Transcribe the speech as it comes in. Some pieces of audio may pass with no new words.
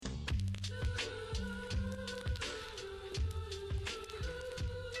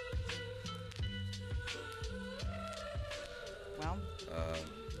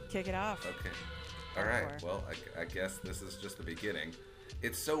kick it off. Okay. All Go right. for it. Well, I guess this is just the beginning.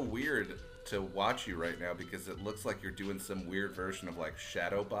 It's so weird to watch you right now because it looks like you're doing some weird version of like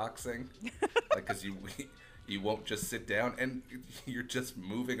shadow boxing, like because you won't just sit down and you're just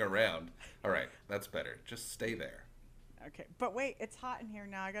moving around. All right, that's better. Just stay there. Okay, but wait, it's hot in here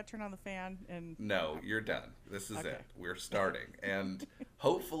now. I got to turn on the fan and. No, you're done. This is Okay. it. We're starting, and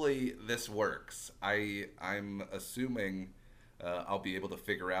hopefully this works. I'm assuming I'll be able to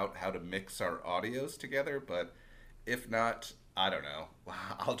figure out how to mix our audios together, but if not, I don't know.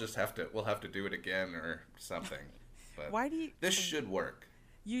 I'll just have to. We'll have to do it again or something. But Why do you? this should work.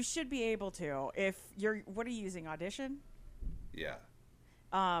 You should be able to if you're. What are you using? Audition. Yeah.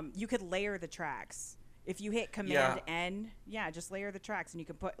 You could layer the tracks. If you hit Yeah. Command N, yeah, just layer the tracks, and you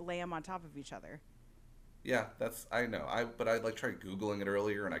can lay them on top of each other. Yeah, that's I know. I like tried googling it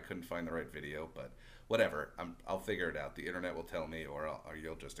earlier and I couldn't find the right video, but whatever. I'll figure it out. The internet will tell me, or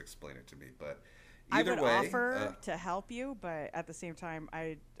you'll just explain it to me. But I either would way, offer to help you, but at the same time,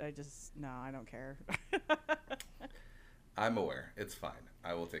 I just no, I don't care. I'm aware. It's fine.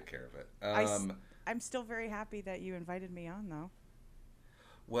 I will take care of it. I'm still very happy that you invited me on, though.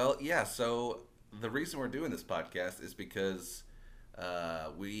 Well, yeah. So the reason we're doing this podcast is because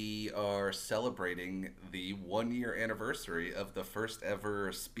we are celebrating the 1 year anniversary of the first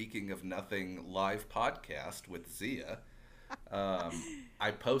ever Speaking of Nothing live podcast with Zia.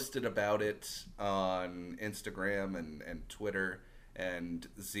 I posted about it on Instagram and Twitter, and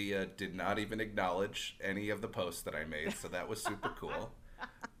Zia did not even acknowledge any of the posts that I made, so that was super cool.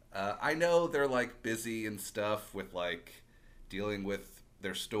 I know they're like busy and stuff with like dealing with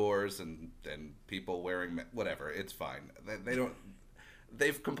their stores and people wearing whatever. It's fine. They don't.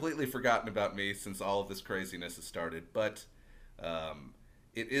 They've completely forgotten about me since all of this craziness has started. But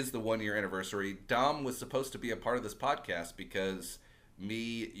it is the 1 year anniversary. Dom was supposed to be a part of this podcast because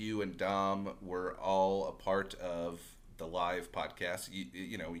me, you, and Dom were all a part of the live podcast.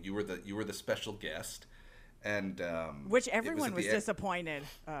 You know, you were the special guest, and Which it was everyone at was the end. disappointed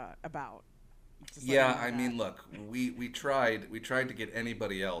about. Just Yeah, letting you I know mean, that. look, we tried to get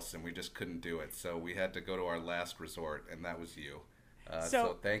anybody else, and we just couldn't do it. So we had to go to our last resort, and that was you.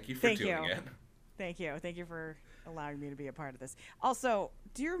 So thank you for thank doing you. it. Thank you for allowing me to be a part of this. Also,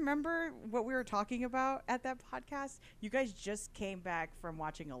 do you remember what we were talking about at that podcast? You guys just came back from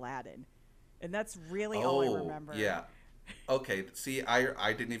watching Aladdin, and that's really all I remember. Yeah. Okay. See,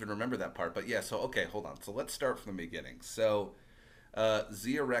 I didn't even remember that part, but yeah. So okay, hold on. So let's start from the beginning. So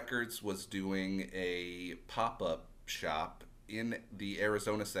Zia Records was doing a pop-up shop in the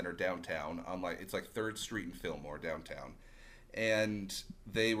Arizona Center downtown on like it's like 3rd Street and Fillmore downtown. And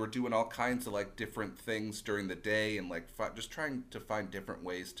they were doing all kinds of like different things during the day and like just trying to find different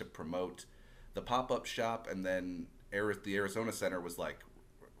ways to promote the pop-up shop. And then the Arizona Center was like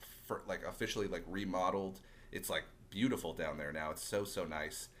like officially like remodeled. It's like beautiful down there now. It's so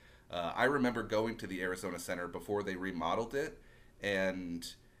nice. I remember going to the Arizona Center before they remodeled it, and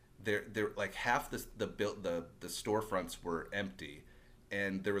they're like half the storefronts were empty,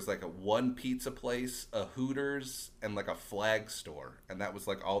 and there was like a one pizza place, a Hooters, and like a flag store, and that was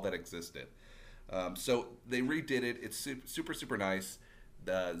like all that existed. So they redid it. It's super nice.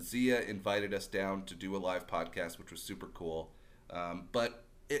 Zia invited us down to do a live podcast, which was super cool. But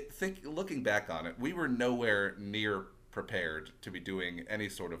looking back on it, we were nowhere near prepared to be doing any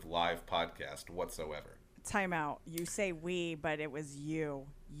sort of live podcast whatsoever. Time out. You say we, but it was you.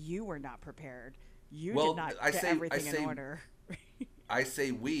 You were not prepared. You Well, did not I get say- everything I say- in order. I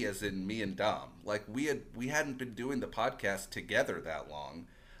say we as in me and Dom. Like we hadn't been doing the podcast together that long.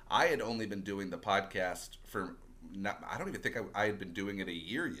 I had only been doing the podcast for not. I don't even think I had been doing it a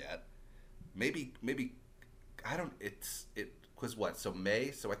year yet. Maybe I don't. It was what? So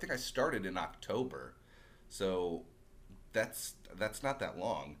May. So I think I started in October. So that's not that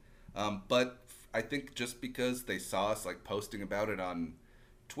long. But I think just because they saw us like posting about it on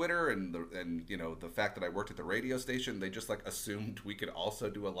Twitter and you know the fact that I worked at the radio station, they just like assumed we could also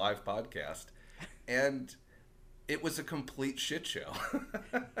do a live podcast, and it was a complete shit show.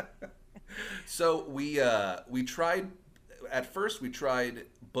 So we tried at first. We tried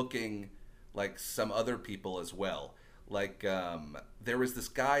booking like some other people as well. Like there was this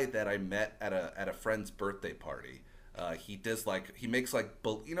guy that I met at a friend's birthday party. He does like he makes like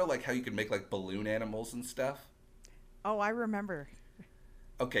you know like how you can make like balloon animals and stuff. Oh, I remember.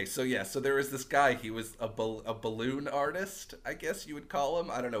 Okay, so yeah, so there was this guy. He was a balloon artist, I guess you would call him.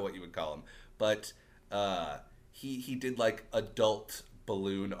 I don't know what you would call him, but he did like adult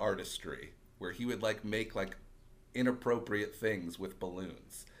balloon artistry, where he would like make like inappropriate things with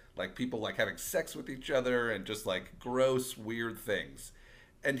balloons, like people like having sex with each other and just like gross, weird things.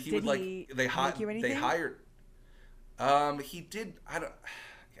 and he Did would he they make you anything? hired. He did.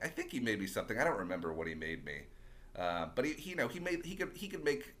 I think he made me something. I don't remember what he made me. But he could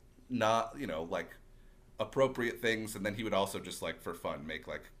make not like appropriate things, and then he would also just like for fun make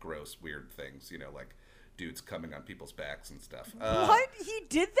like gross weird things. Like dudes coming on people's backs and stuff. What? He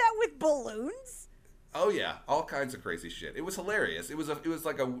did that with balloons? Oh yeah, all kinds of crazy shit. It was hilarious. It was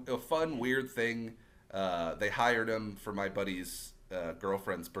like a fun weird thing. They hired him for my buddy's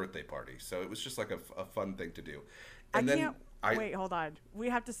girlfriend's birthday party, so it was just like a fun thing to do. And Wait, hold on. We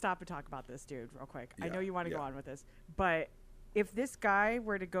have to stop and talk about this, dude, real quick. I Yeah, know you want to yeah. go on with this, but if this guy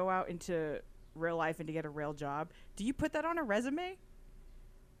were to go out into real life and to get a real job, do you put that on a resume?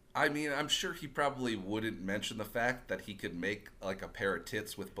 I mean, I'm sure he probably wouldn't mention the fact that he could make like a pair of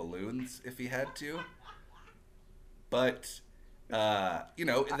tits with balloons if he had to. But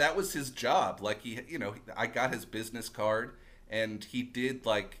that was his job. Like I got his business card, and he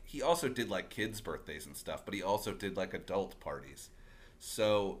also did like kids' birthdays and stuff, but he also did like adult parties.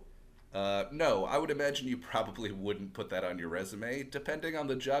 So no, I would imagine you probably wouldn't put that on your resume. Depending on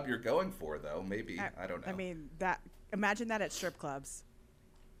the job you're going for, though, maybe. I don't know. I mean, imagine that at strip clubs.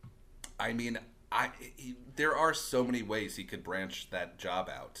 I mean, there are so many ways he could branch that job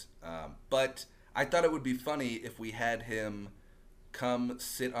out. But I thought it would be funny if we had him come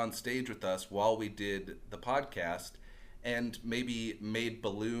sit on stage with us while we did the podcast and maybe made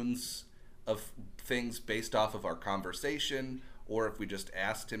balloons of things based off of our conversation, or if we just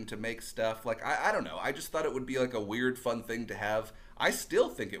asked him to make stuff. Like, I don't know. I just thought it would be like a weird, fun thing to have. I still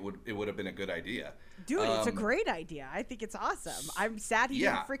think it would have been a good idea. Dude, it's a great idea. I think it's awesome. I'm sad he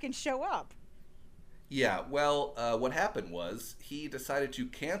didn't freaking show up. Yeah, well, what happened was he decided to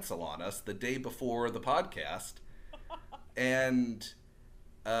cancel on us the day before the podcast. And,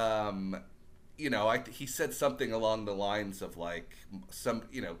 he said something along the lines of like,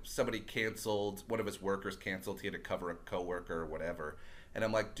 somebody canceled, one of his workers canceled, he had to cover a coworker or whatever. And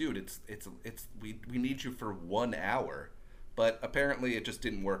I'm like, dude, we need you for 1 hour. But apparently it just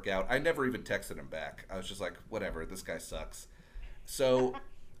didn't work out. I never even texted him back. I was just like, whatever, this guy sucks. So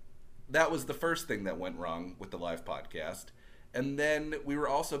that was the first thing that went wrong with the live podcast. And then we were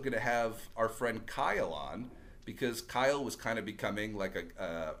also going to have our friend Kyle on, because Kyle was kind of becoming like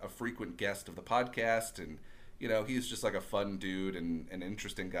a frequent guest of the podcast. And, he's just like a fun dude and an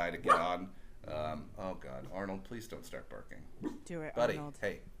interesting guy to get on. Oh, God. Arnold, please don't start barking. Do it, Buddy, Arnold.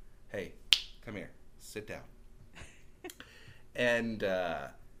 hey, come here. Sit down. And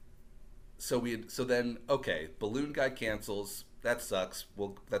so then balloon guy cancels. That sucks.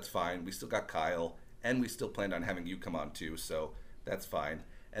 Well, that's fine. We still got Kyle, and we still planned on having you come on too, so that's fine.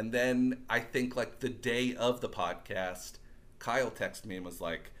 And then I think like the day of the podcast, Kyle texted me and was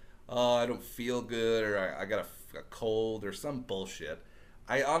like, "Oh, I don't feel good, or I got a cold, or some bullshit."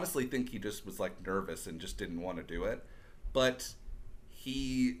 I honestly think he just was like nervous and just didn't want to do it, but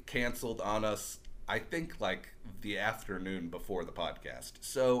he canceled on us. I think like the afternoon before the podcast.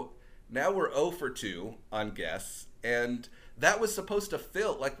 So now we're 0 for 2 on guests, and that was supposed to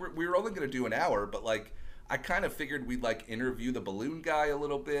fill, like we were only going to do an hour, but like I kind of figured we'd like interview the balloon guy a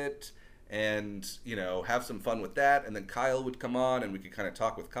little bit and, have some fun with that. And then Kyle would come on and we could kind of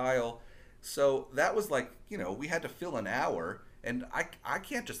talk with Kyle. So that was like, we had to fill an hour, and I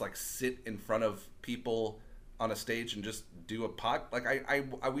can't just like sit in front of people on a stage and just do a pod. Like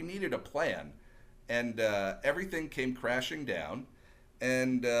we needed a plan. And everything came crashing down,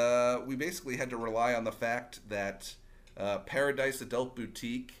 and we basically had to rely on the fact that Paradise Adult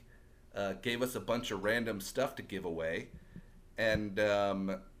Boutique gave us a bunch of random stuff to give away, and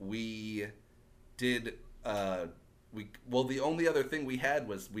we did. The only other thing we had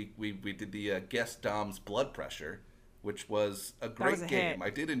was we did the guest Dom's blood pressure, which was a great game. I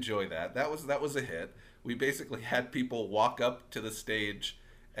did enjoy that. That was a hit. We basically had people walk up to the stage,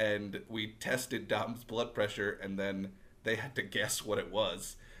 and we tested Dom's blood pressure, and then they had to guess what it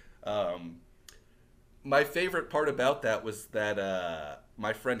was. My favorite part about that was that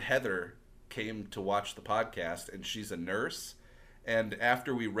my friend Heather came to watch the podcast, and she's a nurse. And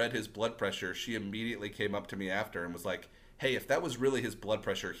after we read his blood pressure, she immediately came up to me after and was like, "Hey, if that was really his blood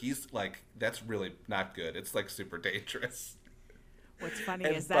pressure, he's like, that's really not good. It's like super dangerous." What's funny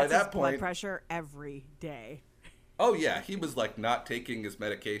is that's his blood pressure every day. Oh, yeah. He was, like, not taking his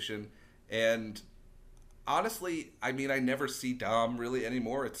medication. And honestly, I mean, I never see Dom really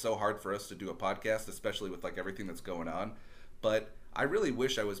anymore. It's so hard for us to do a podcast, especially with, like, everything that's going on. But I really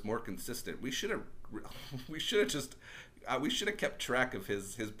wish I was more consistent. We should have kept track of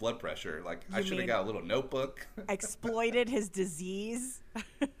his blood pressure. Like, I should have got a little notebook. Exploited his disease?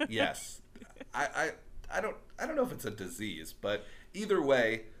 Yes. I don't know if it's a disease, but Either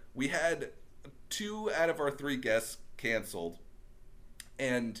way, we had 2 out of our 3 guests canceled,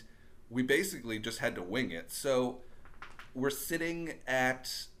 and we basically just had to wing it. So we're sitting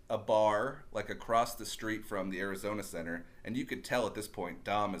at a bar like across the street from the Arizona Center, and you could tell at this point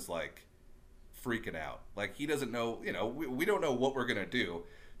Dom is like freaking out. Like he doesn't know, we don't know what we're gonna do.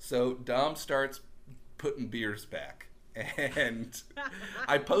 So Dom starts putting beers back, and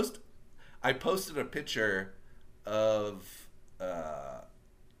I posted a picture of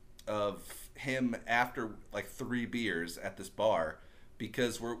him after like 3 beers at this bar,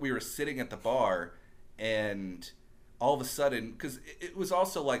 because we were sitting at the bar, and all of a sudden, because it was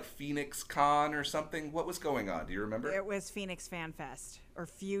also like Phoenix Con or something. What was going on? Do you remember? It was Phoenix Fan Fest or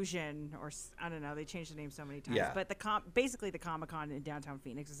Fusion, or I don't know. They changed the name so many times. Yeah. But basically the Comic-Con in downtown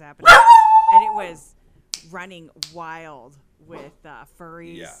Phoenix is happening. And it was running wild with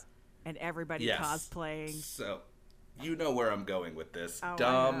furries and everybody cosplaying. So you know where I'm going with this. Oh,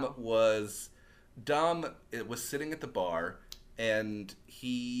 Dom was sitting at the bar, and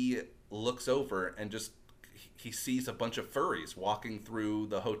he looks over and just he sees a bunch of furries walking through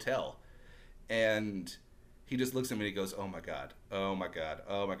the hotel, and he just looks at me and he goes, "Oh my god, oh my god,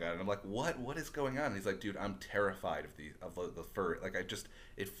 oh my god!" And I'm like, "What is going on?" And he's like, "Dude, I'm terrified of the fur. Like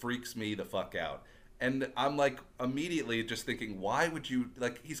it freaks me the fuck out." And I'm like immediately just thinking, why would you,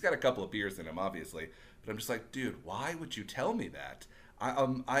 like, he's got a couple of beers in him, obviously, but I'm just like, dude, why would you tell me that?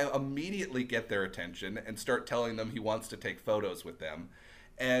 I immediately get their attention and start telling them he wants to take photos with them.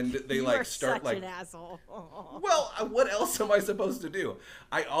 And they you like are start such like an asshole. Well, what else am I supposed to do?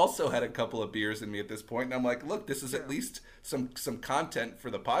 I also had a couple of beers in me at this point, and I'm like, look, this is at least some content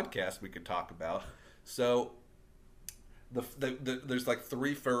for the podcast we could talk about. So there's like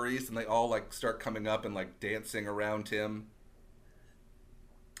 3 furries, and they all like start coming up and like dancing around him,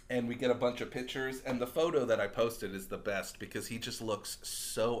 and we get a bunch of pictures. And the photo that I posted is the best because he just looks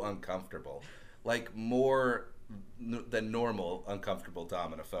so uncomfortable, like more than normal uncomfortable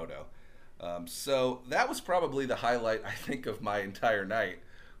Dom in a photo. So that was probably the highlight, I think, of my entire night,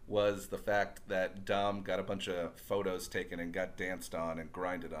 was the fact that Dom got a bunch of photos taken and got danced on and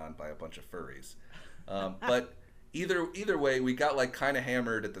grinded on by a bunch of furries. But either way, we got like kind of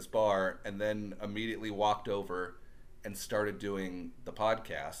hammered at this bar, and then immediately walked over and started doing the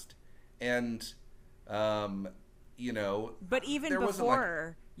podcast. And but even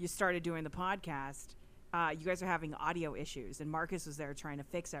before you started doing the podcast, you guys are having audio issues, and Marcus was there trying to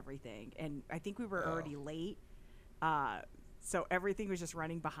fix everything, and I think we were already late, so everything was just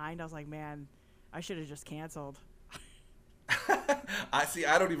running behind. I was like, man, I should have just canceled. I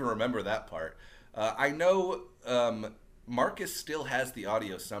don't even remember that part. I know Marcus still has the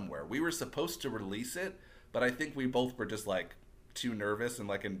audio somewhere. We were supposed to release it, but I think we both were just like too nervous and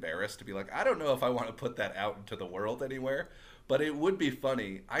like embarrassed to be like, I don't know if I want to put that out into the world anywhere. But it would be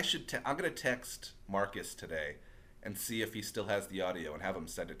funny. I'm going to text Marcus today and see if he still has the audio and have him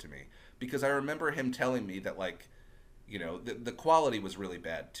send it to me. Because I remember him telling me that, like, the quality was really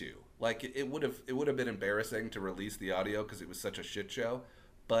bad too. Like, it would have been embarrassing to release the audio because it was such a shit show.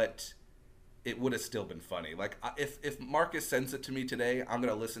 But it would have still been funny. Like, if Marcus sends it to me today, I'm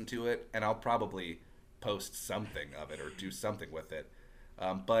going to listen to it, and I'll probably post something of it or do something with it.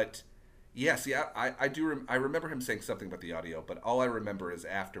 But... yeah, see, I remember him saying something about the audio, but all I remember is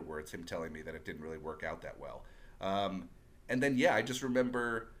afterwards him telling me that it didn't really work out that well. And then, I just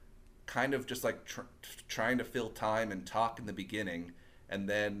remember kind of just like trying to fill time and talk in the beginning, and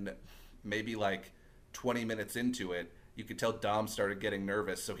then maybe like 20 minutes into it, you could tell Dom started getting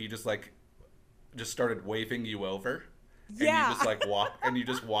nervous, so he just started waving you over, and you just like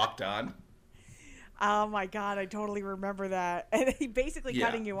walked on. Oh my god, I totally remember that. And he basically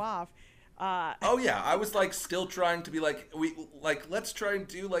cutting you off. Oh yeah, I was like still trying to be like, let's try and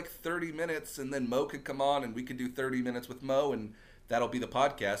do like 30 minutes, and then Mo could come on and we could do 30 minutes with Mo, and that'll be the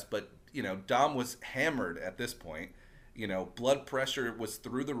podcast. But Dom was hammered at this point. Blood pressure was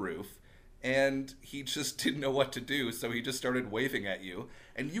through the roof, and he just didn't know what to do, so he just started waving at you,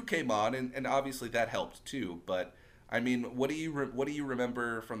 and you came on, and obviously that helped too. But I mean, what do you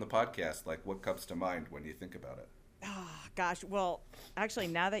remember from the podcast? Like, what comes to mind when you think about it? Oh, gosh. Well, actually,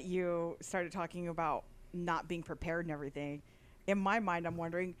 now that you started talking about not being prepared and everything, in my mind, I'm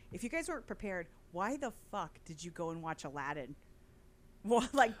wondering, if you guys weren't prepared, why the fuck did you go and watch Aladdin? Well,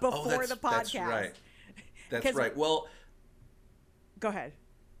 like before the podcast. That's right. That's right. Well, go ahead.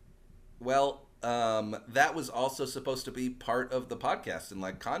 Well, that was also supposed to be part of the podcast and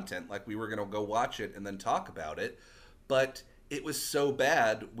like content. Like we were going to go watch it and then talk about it. But it was so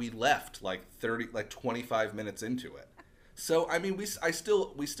bad, we left like 25 minutes into it. So I mean, we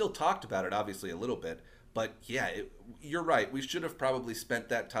still talked about it obviously a little bit, But yeah, you're right. We should have probably spent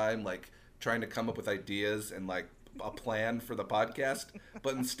that time like trying to come up with ideas and like a plan for the podcast.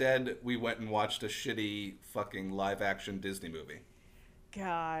 But instead, we went and watched a shitty fucking live action Disney movie.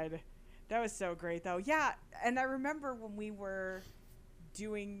 God, that was so great though. Yeah, and I remember when we were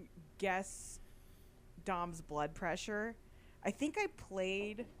doing Guess Dom's blood pressure, I think I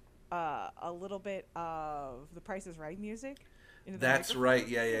played a little bit of The Price is Right music. That's right.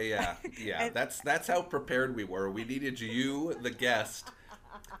 Yeah. And that's how prepared we were. We needed you, the guest,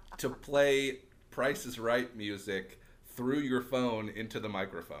 to play Price is Right music through your phone into the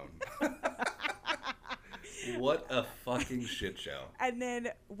microphone. What a fucking shit show. And then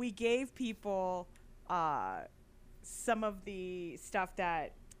we gave people some of the stuff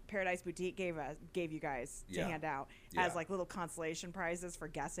that Paradise Boutique gave you guys to hand out as like little consolation prizes for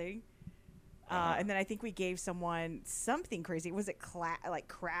guessing. And then I think we gave someone something crazy. Was it like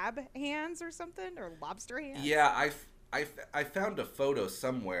crab hands or something, or lobster hands? Yeah, I found a photo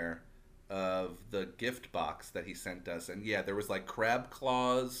somewhere of the gift box that he sent us, and yeah, there was like crab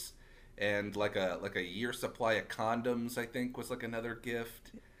claws and like a year supply of condoms. I think was like another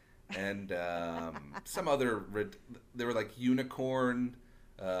gift, and some other. There were like unicorn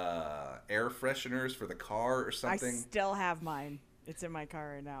air fresheners for the car or something. I still have mine. It's in my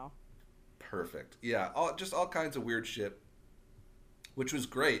car right now. Perfect. Yeah, all kinds of weird shit, which was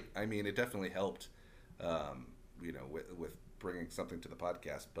great. I mean, it definitely helped, with bringing something to the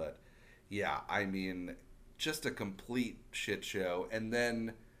podcast. But yeah, I mean, just a complete shit show. And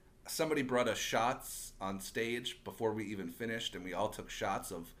then somebody brought us shots on stage before we even finished, and we all took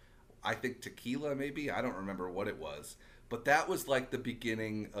shots of, I think, tequila maybe. I don't remember what it was. But that was like the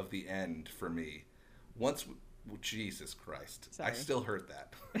beginning of the end for me. Jesus Christ. Sorry. I still heard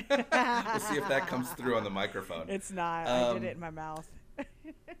that. We'll see if that comes through on the microphone. It's not. I did it in my mouth.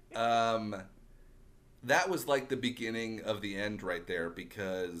 That was like the beginning of the end right there,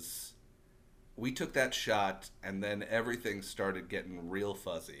 because we took that shot and then everything started getting real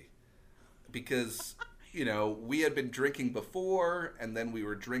fuzzy. Because, we had been drinking before, and then we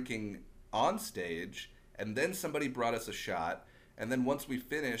were drinking on stage, and then somebody brought us a shot. And then once we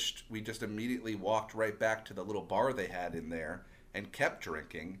finished, we just immediately walked right back to the little bar they had in there and kept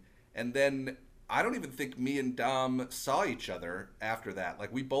drinking. And then I don't even think me and Dom saw each other after that.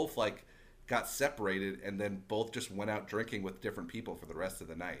 Like, we both like got separated and then both just went out drinking with different people for the rest of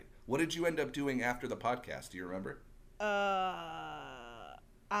the night. What did you end up doing after the podcast? Do you remember?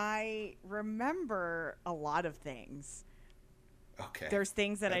 I remember a lot of things. Okay. There's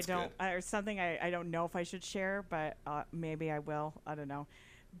things that That's I don't, good. or something I don't know if I should share, but maybe I will. I don't know.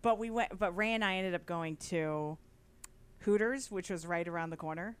 But Ray and I ended up going to Hooters, which was right around the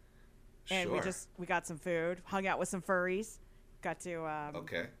corner. And Sure. we got some food, hung out with some furries, got to,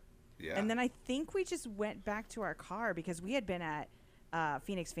 Okay. Yeah. and then I think we just went back to our car because we had been at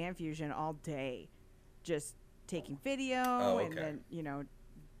Phoenix Fan Fusion all day, just taking video and then,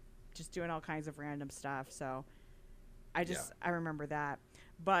 just doing all kinds of random stuff. So I remember that.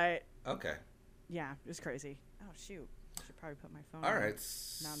 But Okay. yeah, it was crazy. Oh, shoot. I should probably put my phone All on right.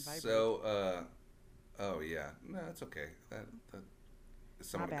 non-vibrate. So, oh yeah. No, it's okay. That is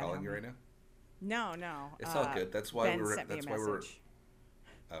someone bad, calling you homie. right now? No. It's all good. That's why Ben we're. sent me That's a why we're. message.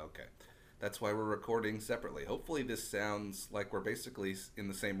 Oh, okay. That's why we're recording separately. Hopefully, this sounds like we're basically in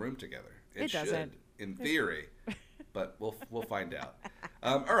the same room together. It doesn't. In theory, but we'll find out.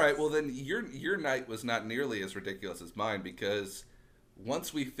 All right. Well, then your night was not nearly as ridiculous as mine, because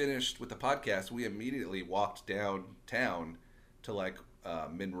once we finished with the podcast, we immediately walked downtown to like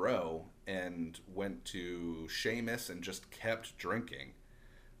Monroe and went to Seamus and just kept drinking.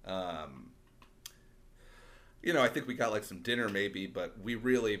 I think we got like some dinner maybe, but we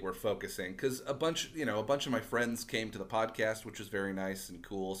really were focusing because a bunch of my friends came to the podcast, which was very nice and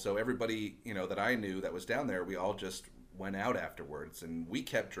cool. So everybody, that I knew that was down there, we all just went out afterwards, and we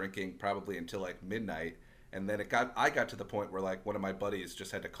kept drinking probably until like midnight. And then I got to the point where like one of my buddies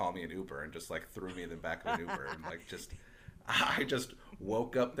just had to call me an Uber and just like threw me in the back of an Uber, and like I just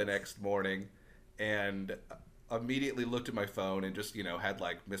woke up the next morning and immediately looked at my phone and just had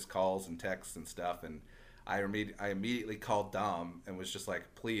like missed calls and texts and stuff, and I immediately called Dom and was just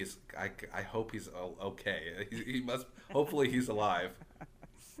like, please, I hope he's okay. He must, hopefully he's alive.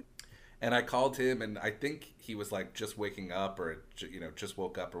 And I called him, and I think he was like just waking up, or just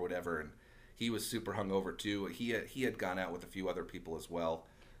woke up or whatever, and he was super hungover too. He had gone out with a few other people as well.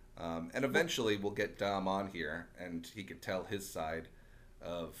 And eventually we'll get Dom on here, and he could tell his side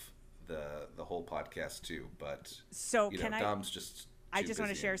of the whole podcast too. But So Dom's just. I just want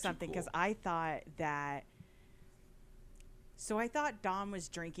to busy share and too something because cool. I thought that. So I thought Dom was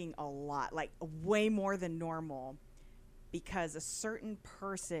drinking a lot, like way more than normal, because a certain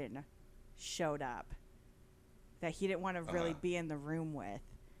person showed up that he didn't want to really be in the room with.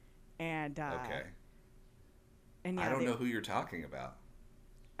 And Okay. and I yeah, don't know who you're talking about.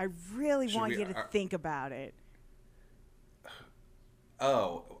 I really Should want we- you to think about it.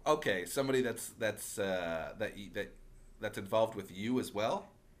 Oh, okay. Somebody that's involved with you as well.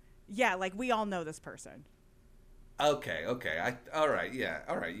 Yeah, like we all know this person. Okay. All right. Yeah.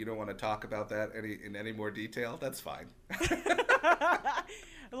 All right. You don't want to talk about that in any more detail? That's fine.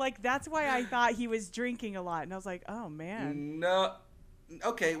 Like that's why I thought he was drinking a lot, and I was like, oh man. No.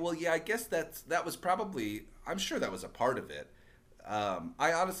 Okay. Well, yeah. I guess that was probably. I'm sure that was a part of it.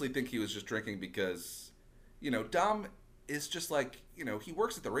 I honestly think he was just drinking because, Dom is just like, he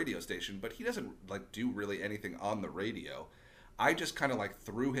works at the radio station, but he doesn't like do really anything on the radio. I just kind of like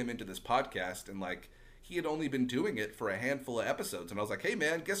threw him into this podcast, and like he had only been doing it for a handful of episodes, and I was like, hey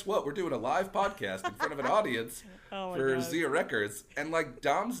man, guess what? We're doing a live podcast in front of an audience Oh my for God. Zia Records, and like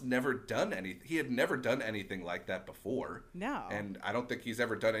Dom's never done anything. He had never done anything like that before. No. And I don't think he's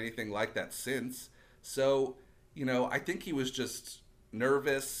ever done anything like that since. So, I think he was just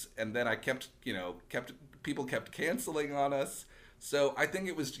nervous, and then I people kept canceling on us. So I think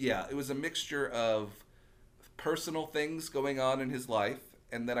it was a mixture of personal things going on in his life,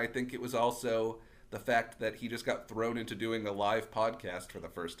 and then I think it was also the fact that he just got thrown into doing a live podcast for the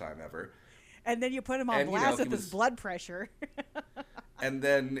first time ever. And then you put him on And, blast he with his was- blood pressure. And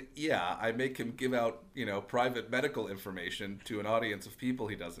then, I make him give out, private medical information to an audience of people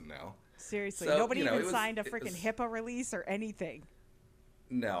he doesn't know. Seriously, So, nobody even it was- signed a it freaking was- HIPAA release or anything.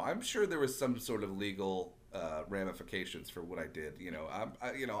 No, I'm sure there was some sort of legal ramifications for what I did.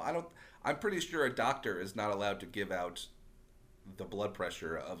 I'm pretty sure a doctor is not allowed to give out the blood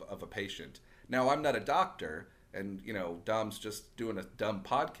pressure of a patient. Now, I'm not a doctor, and Dom's just doing a dumb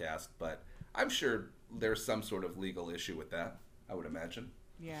podcast, but I'm sure there's some sort of legal issue with that, I would imagine.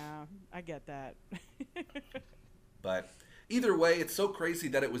 Yeah, I get that. But either way, it's so crazy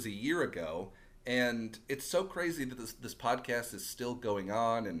that it was a year ago, and it's so crazy that this podcast is still going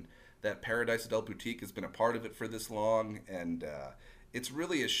on, and that Paradise Adult Boutique has been a part of it for this long, and it's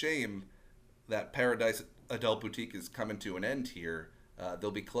really a shame that Paradise Adult Boutique is coming to an end here.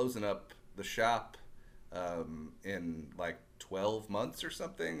 They'll be closing up the shop in like 12 months or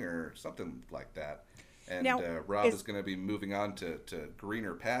something like that. And Now, Rob is- is going to be moving on to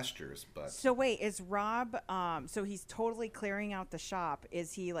greener pastures, but So wait, is Rob? So he's totally clearing out the shop.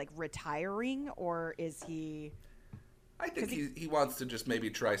 Is he like retiring, or is he? I think he wants to just maybe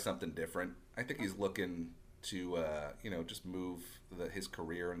try something different. I think he's looking to just move his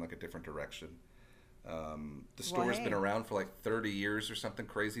career in like a different direction. The store's hey. been around for like 30 years or something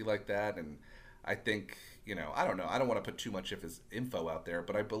crazy like that, and I think I don't know. I don't want to put too much of his info out there,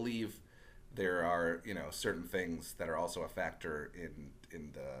 but I believe there are certain things that are also a factor in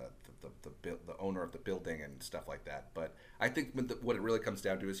the owner of the building and stuff like that. But I think what it really comes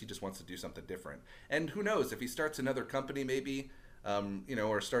down to is he just wants to do something different. And who knows, if he starts another company maybe,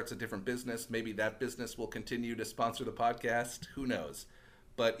 or starts a different business, maybe that business will continue to sponsor the podcast. Who knows?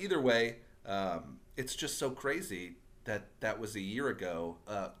 But either way, it's just so crazy that was a year ago.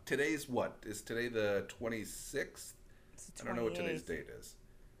 Today's what? Is today the 26th? It's I don't know what today's 28th. date is.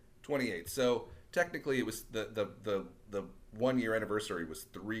 28th. So technically, it was the 1 year anniversary was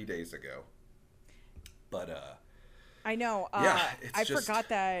 3 days ago. But I know. Yeah, it's I just- forgot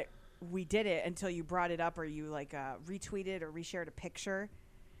that we did it until you brought it up, or you like retweeted or reshared a picture,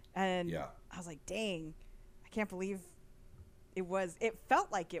 and Yeah. I was like, "Dang, I can't believe it was." It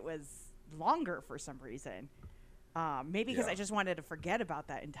felt like it was longer for some reason. Maybe because Yeah. I just wanted to forget about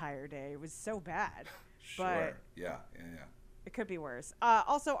that entire day. It was so bad. sure, But yeah. it could be worse.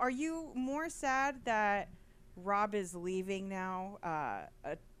 Also, are you more sad that Rob is leaving now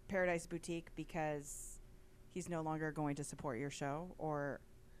at Paradise Boutique because he's no longer going to support your show, or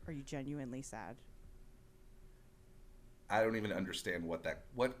are you genuinely sad? I don't even understand what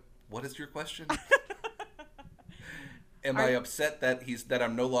is your question? Am I upset that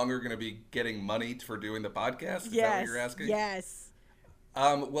I'm no longer going to be getting money for doing the podcast? Is that what you're asking? Yes.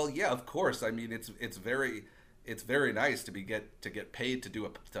 Well, yeah, of course. I mean, it's very nice to get paid to do a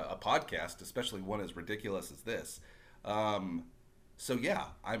podcast, especially one as ridiculous as this. So yeah,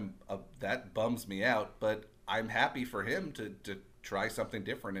 that bums me out, but I'm happy for him to try something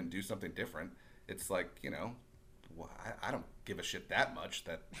different and do something different. It's like, I don't give a shit that much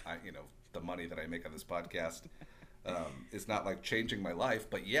that the money that I make on this podcast is not like changing my life.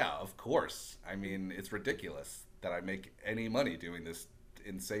 But yeah, of course. I mean, it's ridiculous that I make any money doing this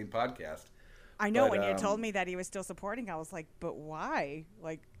insane podcast. I know But when you told me that he was still supporting, I was like, but why?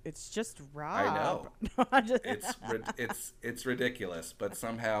 Like, it's just Rob. I know. No, I'm just- It's ridiculous, but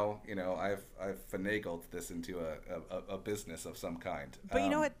somehow, I've finagled this into a business of some kind. But you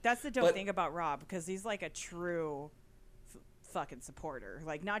know what? That's the dope but- thing about Rob, because he's like a true fucking supporter.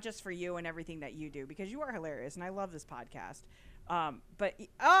 Like, not just for you and everything that you do, because you are hilarious, and I love this podcast. But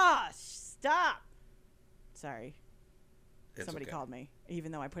stop. Sorry, It's somebody okay. called me,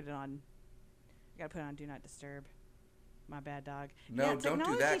 even though I put it on. I gotta put it on Do Not Disturb. My bad, dog. No, Yeah, don't do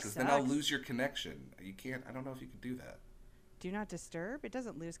technology that, because then I'll sucks. lose your connection. You can't. I don't know if you can do that. Do Not Disturb. It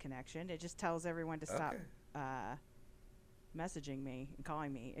doesn't lose connection. It just tells everyone to stop Okay. messaging me and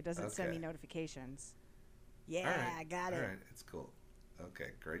calling me. It doesn't send me Okay. notifications. Yeah, All right. I got it. All right, it's cool.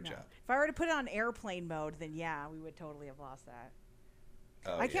 Okay, great No. job. If I were to put it on airplane mode, then yeah, we would totally have lost that.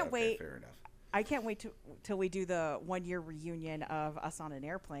 Oh, I can't okay, wait. Fair enough. I can't wait till we do the 1 year reunion of us on an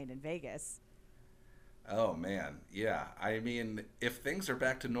airplane in Vegas. Oh man, yeah. I mean, if things are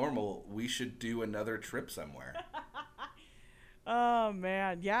back to normal, we should do another trip somewhere. Oh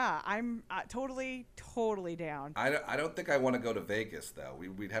man, yeah, I'm totally down. I don't think I want to go to Vegas though.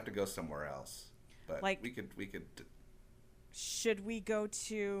 We'd have to go somewhere else. But Like- we could. Should we go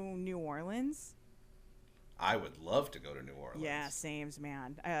to New Orleans? I would love to go to New Orleans. Yeah, sames,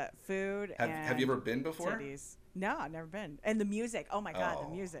 man. Food Have you ever been before? titties. No, I've never been. And the music. Oh my god, Oh.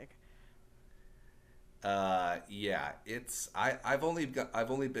 the music. Yeah. I've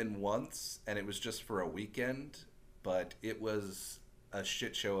only been once, and it was just for a weekend, but it was a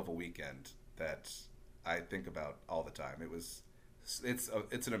shit show of a weekend that I think about all the time.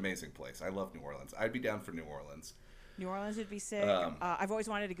 It's an amazing place. I love New Orleans. I'd be down for New Orleans. New Orleans would be sick. I've always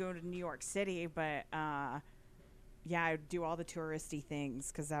wanted to go to New York City, but yeah, I'd do all the touristy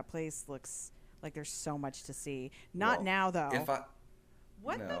things because that place looks like there's so much to see. Not Well, now, though.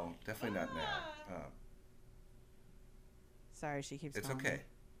 What the No, definitely not now. Sorry, she keeps It's calling okay. me.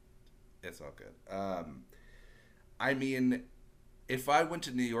 It's all good. I mean, if I went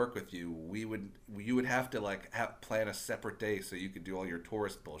to New York with you, you would have to plan a separate day so you could do all your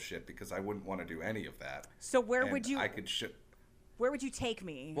tourist bullshit, because I wouldn't want to do any of that. So where And would you? I could Where would you take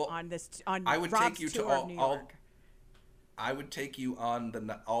me Well, on this? On I would Rob's take you to tour of New York? I would take you on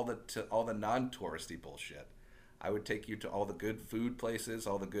all the non-touristy bullshit. I would take you to all the good food places,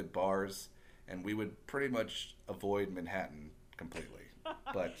 all the good bars, and we would pretty much avoid Manhattan completely.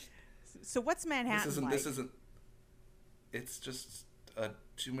 But So what's Manhattan like? this isn't. It's just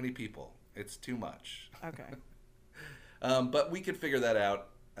too many people. It's too much. Okay. But we could figure that out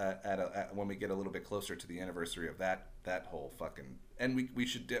when we get a little bit closer to the anniversary of that whole fucking. And we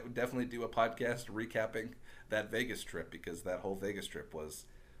should definitely do a podcast recapping that Vegas trip, because that whole Vegas trip was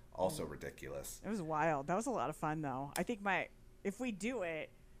also ridiculous. It was wild. That was a lot of fun, though. I think if we do it,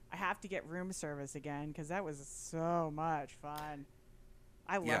 I have to get room service again because that was so much fun.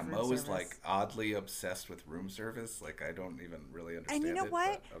 I love room Mo service. is like oddly obsessed with room service. Like, I don't even really understand And you know it,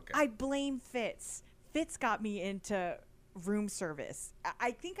 what? but okay. I blame Fitz. Fitz got me into room service.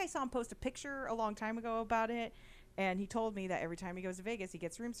 I think I saw him post a picture a long time ago about it, and he told me that every time he goes to Vegas, he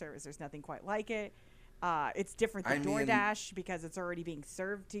gets room service. There's nothing quite like it. It's different than DoorDash because it's already being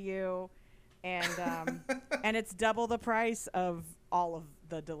served to you, and and it's double the price of all of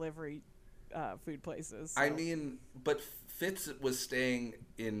the delivery food places. I so. mean, but Fitz was staying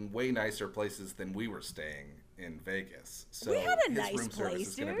in way nicer places than we were staying in Vegas. So We had a his nice room service place,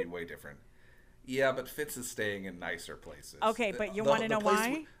 is going to be dude. way different. Yeah, but Fitz is staying in nicer places. Okay, but you want to know place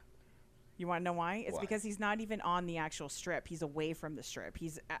why? You want to know why? It's Why? because he's not even on the actual strip. He's away from the strip. He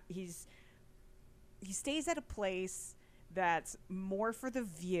stays at a place that's more for the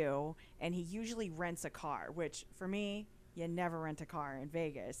view, and he usually rents a car. Which for me, you never rent a car in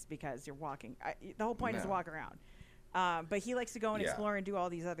Vegas because you're walking. The whole point is to No. walk around. But he likes to go and Yeah. explore and do all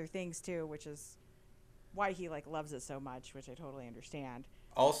these other things too, which is why he loves it so much, which I totally understand.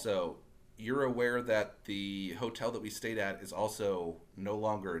 Also, you're aware that the hotel that we stayed at is also no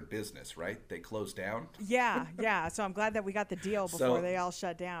longer in business, right? They closed down. Yeah, yeah. So I'm glad that we got the deal before So- they all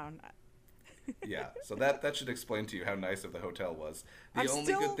shut down. Yeah, so that should explain to you how nice of the hotel was. The I'm only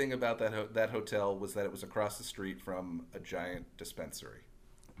still- good thing about that hotel was that it was across the street from a giant dispensary.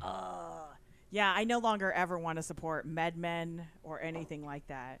 Yeah, I no longer ever want to support MedMen or anything like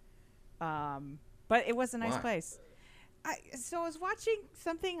that. But it was a nice Why? place. So I was watching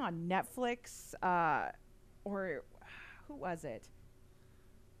something on Netflix, or who was it?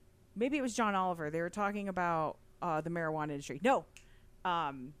 Maybe it was John Oliver. They were talking about the marijuana industry. No,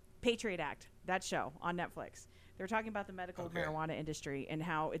 Patriot Act, that show on Netflix. They're talking about the medical Okay. marijuana industry and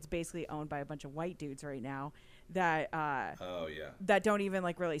how it's basically owned by a bunch of white dudes right now that Oh yeah. that don't even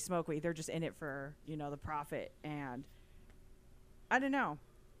like really smoke weed. They're just in it for, you know, the profit. And I don't know.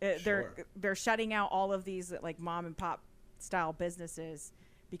 Sure. They're shutting out all of these like mom and pop style businesses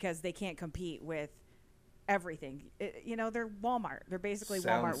because they can't compete with everything. You know, they're Walmart. They're basically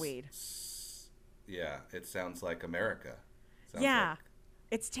Walmart weed. Yeah, it sounds like America. Sounds Yeah. like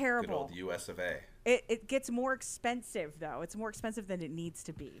It's good terrible. old U.S. of A. It gets more expensive though. It's more expensive than it needs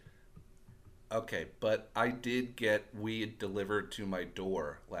to be. Okay, but I did get weed delivered to my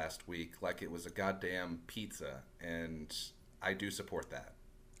door last week like it was a goddamn pizza, and I do support that.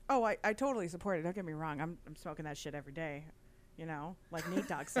 Oh, I totally support it. Don't get me wrong. I'm smoking that shit every day. You know, like Nate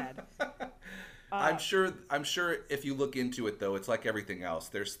Dogg said. I'm sure if you look into it though, it's like everything else.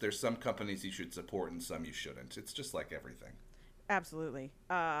 There's some companies you should support and some you shouldn't. It's just like everything. Absolutely.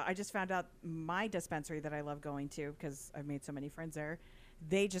 I just found out my dispensary that I love going to because I've made so many friends there.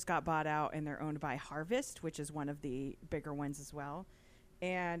 They just got bought out and they're owned by Harvest, which is one of the bigger ones as well.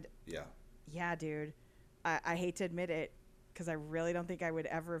 And Yeah. yeah, dude, I hate to admit it because I really don't think I would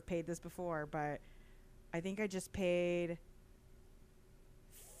ever have paid this before, but I think I just paid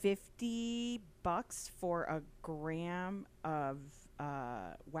 $50 for a gram of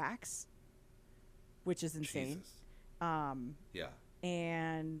wax, which is insane. Jesus. Um, Yeah.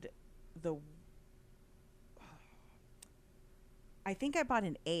 and the I think I bought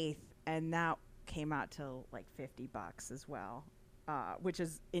an eighth, and that came out to like $50 as well, which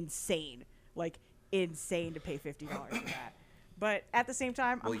is insane. Like insane to pay $50 for that. But at the same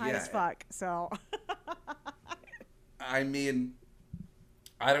time, I'm Well, high yeah. as fuck. So I mean,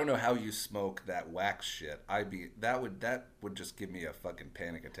 I don't know how you smoke that wax shit. That would just give me a fucking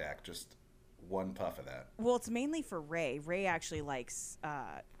panic attack. Just one puff of that. well, it's mainly for Ray. Ray actually likes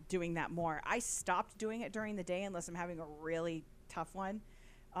doing that more. I stopped doing it during the day unless I'm having a really tough one,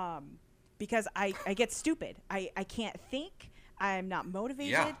 because I get stupid. I can't think. I'm not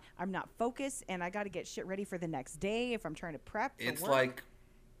motivated. Yeah. I'm not focused, and I got to get shit ready for the next day if I'm trying to prep for It's work. like,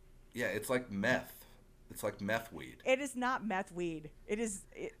 yeah, it's like meth. It's like meth weed. It is not meth weed. It is.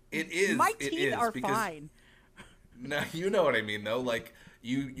 It is. My It teeth is, are because- fine. No, you know what I mean though. Like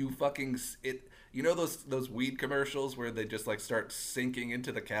you fucking it. You know those weed commercials where they just like start sinking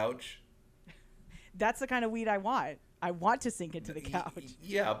into the couch. That's the kind of weed I want. I want to sink into the couch.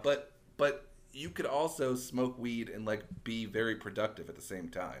 Yeah, but you could also smoke weed and like be very productive at the same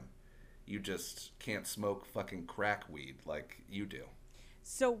time. You just can't smoke fucking crack weed like you do.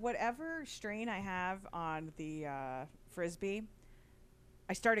 So whatever strain I have on the Frisbee,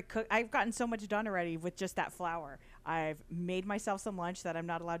 I started cook. I've gotten so much done already with just that flour. I've made myself some lunch that I'm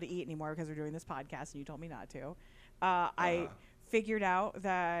not allowed to eat anymore because we're doing this podcast and you told me not to. I figured out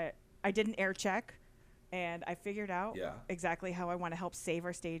that I did an air check, and I figured out Yeah. exactly how I want to help save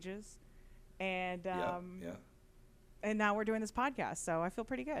our stages. And Yeah. and now we're doing this podcast, so I feel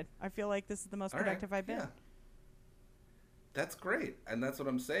pretty good. I feel like this is the most All right, productive I've been. yeah. That's great, and that's what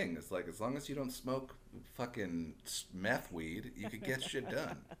I'm saying. It's like as long as you don't smoke fucking meth weed, you could get shit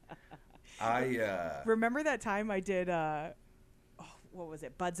done. Remember that time I did what was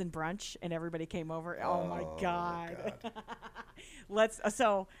it, Buds and Brunch, and everybody came over? Oh my god.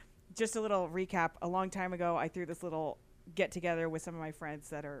 So just a little recap. A long time ago, I threw this little get together with some of my friends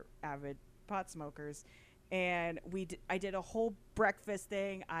that are avid pot smokers, and I did a whole breakfast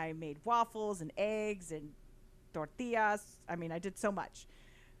thing. I made waffles and eggs and tortillas. I mean, I did so much.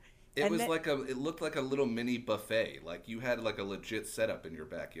 It looked like a little mini buffet. Like you had like a legit setup in your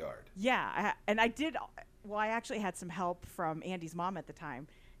backyard. Yeah, I actually had some help from Andy's mom at the time,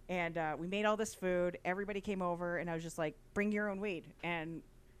 and we made all this food. Everybody came over, and I was just like, bring your own weed. And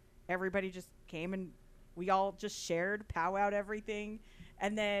everybody just came, and we all just shared, powwowed everything.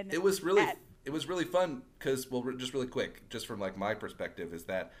 And then It was really fun because, well, just really quick, just from like my perspective, is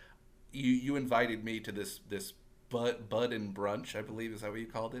that you invited me to this Bud and Brunch, I believe, is that what you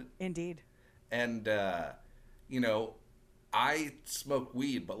called it? Indeed. And I smoke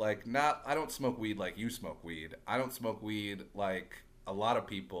weed, but like I don't smoke weed like you smoke weed. I don't smoke weed like a lot of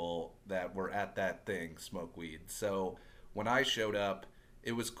people that were at that thing smoke weed. So when I showed up,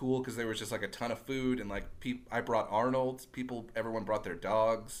 it was cool because there was just like a ton of food, and like I brought Arnold's. Everyone brought their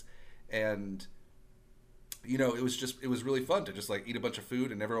dogs, and it was really fun to just like eat a bunch of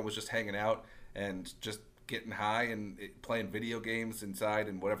food, and everyone was just hanging out and just getting high and playing video games inside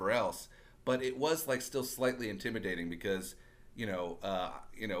and whatever else. But it was like still slightly intimidating because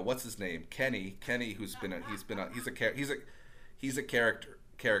what's his name, Kenny, he's a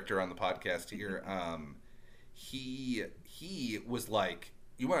character on the podcast here. He was like,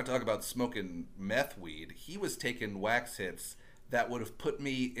 you want to talk about smoking meth weed? He was taking wax hits that would have put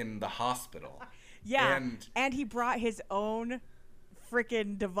me in the hospital. Yeah, and he brought his own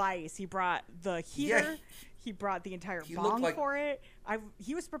freaking device. He brought the heater. Yeah, he brought the entire bong for it.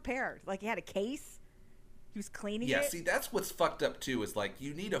 He was prepared. Like, he had a case. He was cleaning it. Yeah, see, that's what's fucked up, too, is, like,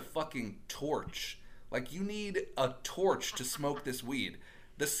 you need a fucking torch. Like, you need a torch to smoke this weed.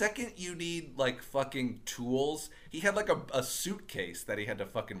 The second you need, like, fucking tools, he had, like, a suitcase that he had to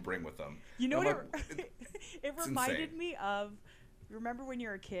fucking bring with him. You know what it reminded me of? Remember when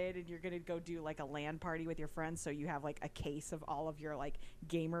you're a kid and you're going to go do, like, a LAN party with your friends, so you have, like, a case of all of your, like,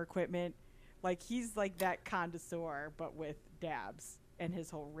 gamer equipment? Like, he's, like, that connoisseur, but with dabs and his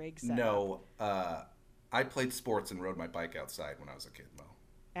whole rig setup. No, I played sports and rode my bike outside when I was a kid, Mo.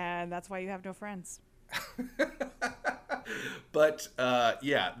 And that's why you have no friends. But,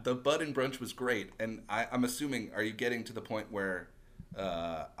 yeah, the Bud and Brunch was great. And I'm assuming, are you getting to the point where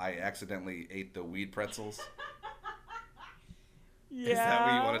I accidentally ate the weed pretzels? Yeah. Is that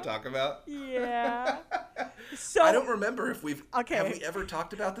what you want to talk about? Yeah. So I don't remember if Okay. Have we ever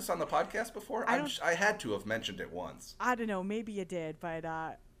talked about this on the podcast before? I had to have mentioned it once. I don't know. Maybe you did.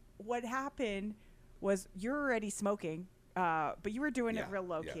 But what happened was you're already smoking, but you were doing it real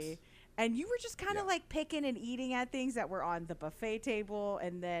low key. And you were just kind of like picking and eating at things that were on the buffet table.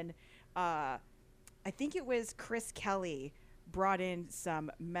 And then I think it was Chris Kelly brought in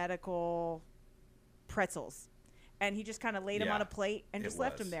some medical pretzels. And he just kind of laid them on a plate and just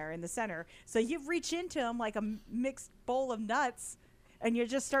left them there in the center. So you reach into them like a mixed bowl of nuts, and you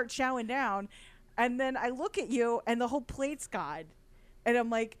just start chowing down. And then I look at you, and the whole plate's gone. And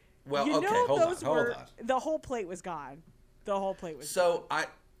I'm like, well, hold on. The whole plate was gone. The whole plate was gone. So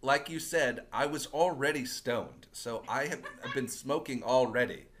like you said, I was already stoned. So I've been smoking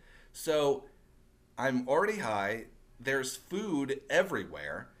already. So I'm already high. There's food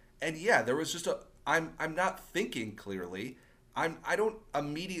everywhere. And yeah, there was just I'm not thinking clearly. I don't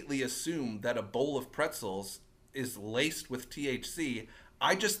immediately assume that a bowl of pretzels is laced with THC.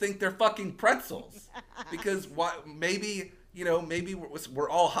 I just think they're fucking pretzels. Because maybe we're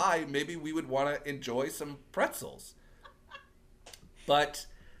all high. Maybe we would want to enjoy some pretzels. But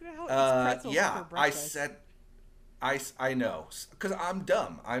yeah, I know, because I'm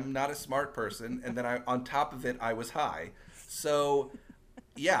dumb. I'm not a smart person, and then on top of it, I was high. So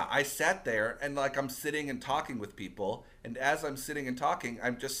yeah, I sat there and like I'm sitting and talking with people, and as I'm sitting and talking,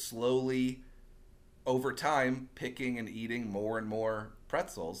 I'm just slowly, over time, picking and eating more and more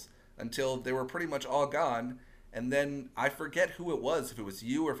pretzels until they were pretty much all gone. And then I forget who it was, if it was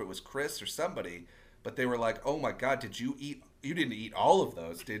you or if it was Chris or somebody, but they were like, "Oh my God, did you eat? You didn't eat all of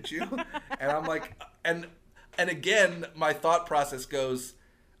those, did you?" And I'm like, and again, my thought process goes,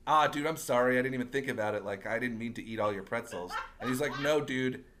 dude, I'm sorry. I didn't even think about it. Like, I didn't mean to eat all your pretzels. And he's like, no,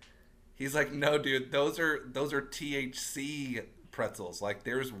 dude. Those are THC pretzels. Like,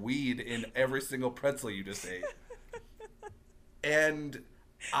 there's weed in every single pretzel you just ate. And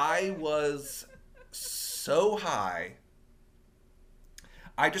I was so high.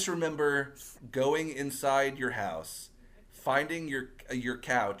 I just remember going inside your house, finding your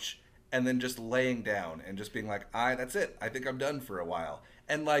couch, and then just laying down and just being like, that's it. I think I'm done for a while.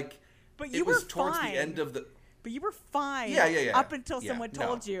 And like, but you it were was towards fine. the end of the. But you were fine. Yeah. Up until someone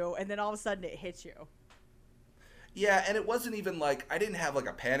told you, and then all of a sudden it hit you. Yeah, and it wasn't even like I didn't have like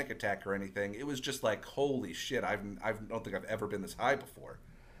a panic attack or anything. It was just like, holy shit! I don't think I've ever been this high before.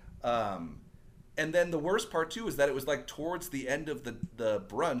 And then the worst part too is that it was like towards the end of the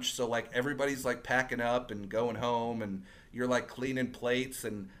brunch, so like everybody's like packing up and going home, and you're like cleaning plates,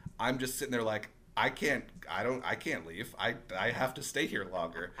 and I'm just sitting there like, I can't leave. I have to stay here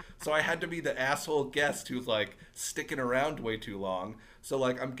longer. So I had to be the asshole guest who's like sticking around way too long. So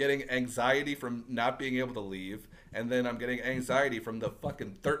like I'm getting anxiety from not being able to leave, and then I'm getting anxiety from the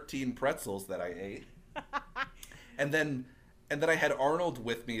fucking 13 pretzels that I ate. And then I had Arnold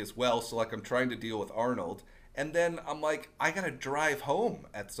with me as well, so like I'm trying to deal with Arnold. And then I'm like, I gotta drive home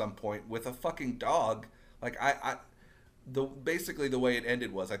at some point with a fucking dog. Like basically the way it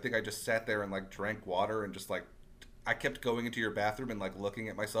ended was I think I just sat there and like drank water and just like I kept going into your bathroom and like looking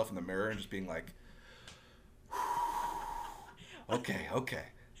at myself in the mirror and just being like, okay,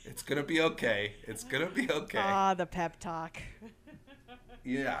 it's gonna be okay. The pep talk.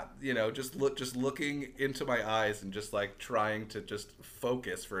 Yeah, just looking into my eyes and just like trying to just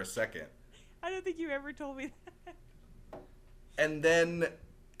focus for a second. I don't think you ever told me that. And then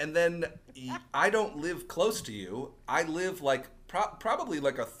I don't live close to you. I live like probably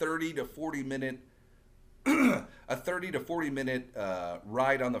like a 30 to 40 minute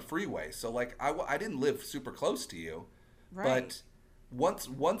ride on the freeway. So like I didn't live super close to you, right.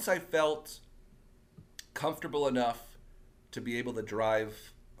 once I felt comfortable enough to be able to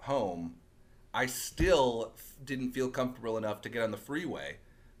drive home, I still didn't feel comfortable enough to get on the freeway.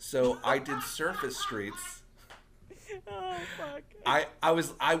 So I did surface streets. Oh fuck.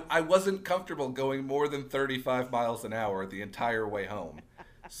 I wasn't comfortable going more than 35 miles an hour the entire way home.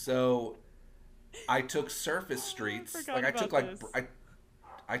 So I took surface streets. Like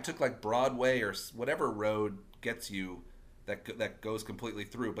I took like Broadway or whatever road gets you that goes completely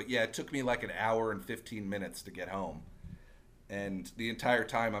through. But yeah, it took me like an hour and 15 minutes to get home. And the entire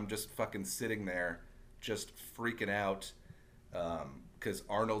time I'm just fucking sitting there just freaking out because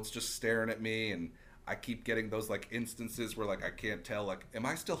Arnold's just staring at me, and I keep getting those like instances where like I can't tell, like, am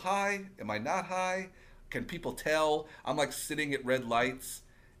I still high? Am I not high? Can people tell? I'm like sitting at red lights,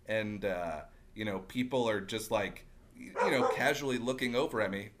 and people are just like casually looking over at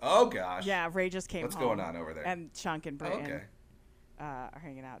me. Oh gosh. Yeah, Ray just came What's home. going on over there? And Chunk and Britton Okay. are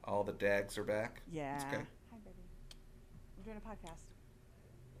hanging out. All the dags are back. Yeah. That's okay. Hi, baby. I'm doing a podcast.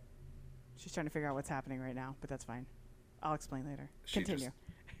 She's trying to figure out what's happening right now, but that's fine. I'll explain later. Continue.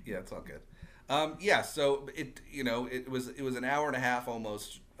 Yeah, it's all good. So it was an hour and a half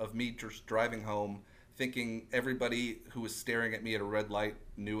almost of me just driving home, thinking everybody who was staring at me at a red light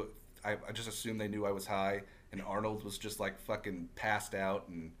knew. I just assumed they knew I was high, and Arnold was just like fucking passed out,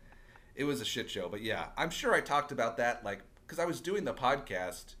 and it was a shit show. But yeah, I'm sure I talked about that because I was doing the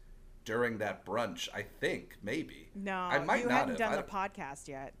podcast during that brunch. I think maybe. No, I might you not hadn't have. done the podcast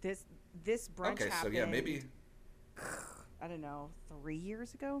yet. This brunch Okay, so happened. yeah, maybe. I don't know, 3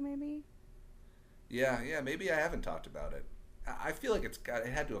 years ago, maybe. Yeah, maybe I haven't talked about it. I feel like it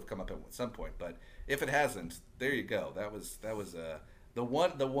had to have come up at some point, but if it hasn't, there you go. That was the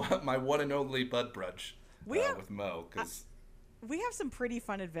one my one and only Bud brunch with Mo. Cause we have some pretty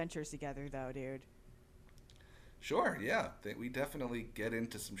fun adventures together, though, dude. Sure, yeah, we definitely get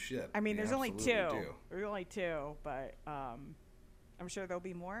into some shit. I mean, We there's only absolutely two. do. There's only two, but I'm sure there'll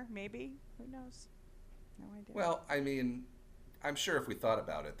be more. Maybe, who knows? No idea. Well, I mean, I'm sure if we thought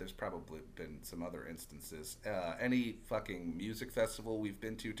about it, there's probably been some other instances. Any fucking music festival we've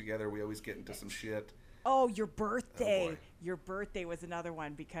been to together, we always get into some shit. Oh, your birthday. boy. Your birthday was another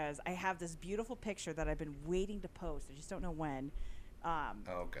one because I have this beautiful picture that I've been waiting to post. I just don't know when.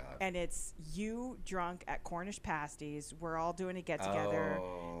 Oh God. And it's you drunk at Cornish Pasties. We're all doing a get together.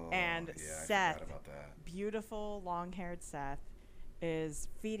 Oh, And yeah, I Seth, forgot about that. beautiful long-haired Seth, is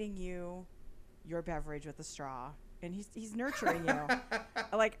feeding you your beverage with a straw, and he's nurturing you.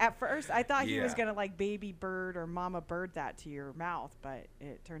 Like at first, I thought he was Yeah. gonna like baby bird or mama bird that to your mouth, but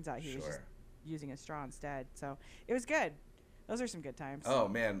it turns out he was just Sure. using a straw instead. So it was good. Those are some good times. Oh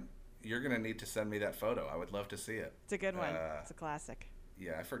man, you're gonna need to send me that photo. I would love to see it. It's a good one. It's a classic.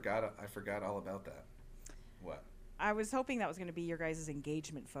 Yeah, I forgot all about that. What? I was hoping that was going to be your guys'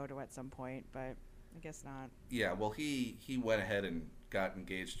 engagement photo at some point, but I guess not. Yeah, well, he went ahead and got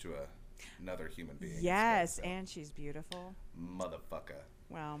engaged to another human being. Yes, instead, so. and she's beautiful. Motherfucker.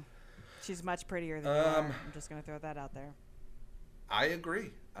 Well, she's much prettier than you are. I'm just going to throw that out there. I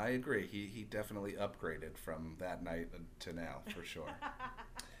agree. He definitely upgraded from that night to now for sure.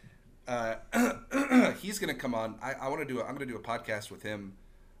 He's gonna come on. I'm gonna do a podcast with him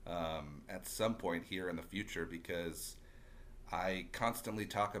at some point here in the future because I constantly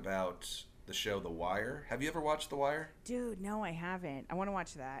talk about the show The Wire. Have you ever watched The Wire? Dude, no, I haven't. I want to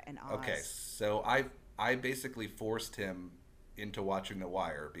watch that and Oz. Okay, so I basically forced him into watching The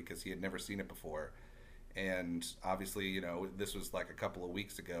Wire because he had never seen it before. And obviously, this was like a couple of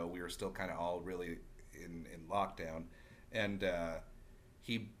weeks ago. We were still kind of all really in lockdown. And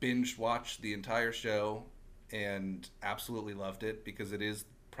he binge watched the entire show and absolutely loved it because it is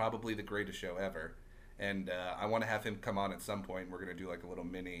probably the greatest show ever. And I want to have him come on at some point. We're going to do like a little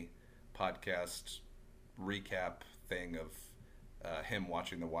mini podcast recap thing of him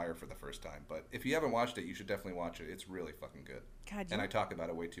watching The Wire for the first time. But if you haven't watched it, you should definitely watch it. It's really fucking good. God, And I talk about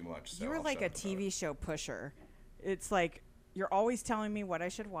it way too much. So you were I'll like a shut up about TV it. show pusher. It's like you're always telling me what I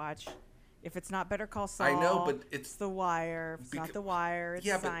should watch. If it's not Better Call Saul, I know, but it's The Wire. If it's not The Wire, it's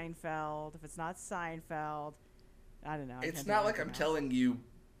Yeah, but- Seinfeld. If it's not Seinfeld, I don't know. I It's can't not do like I'm anything else. telling you.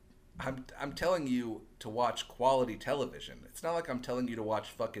 I'm telling you to watch quality television. It's not like I'm telling you to watch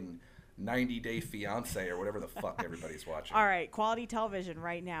fucking 90 Day Fiance or whatever the fuck everybody's watching. All right, quality television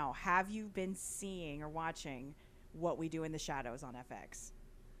right now. Have you been seeing or watching What We Do in the Shadows on FX?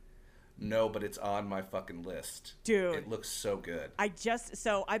 No, but it's on my fucking list. Dude. It looks so good.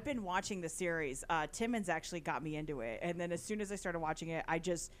 I've been watching the series. Timmons actually got me into it, and then as soon as I started watching it, I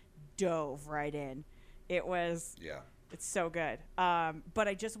just dove right in. Yeah. It's so good. But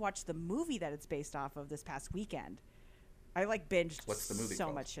I just watched the movie that it's based off of this past weekend. I like binged What's the movie so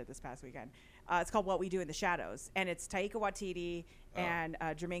called? much shit this past weekend. It's called What We Do in the Shadows, and it's Taika Waititi and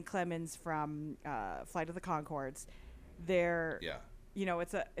Jermaine Clemens from Flight of the Conchords. They're Yeah.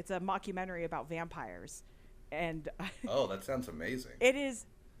 it's a mockumentary about vampires, and Oh, that sounds amazing. it is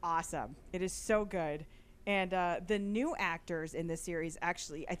awesome. It is so good, and the new actors in this series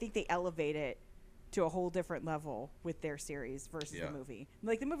actually, I think they elevate it to a whole different level with their series versus Yeah. the movie.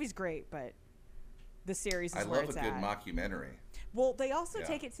 Like the movie's great, but the series is I where love a it's good at. mockumentary. Well, they also Yeah.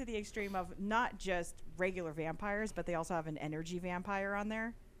 take it to the extreme of not just regular vampires, but they also have an energy vampire on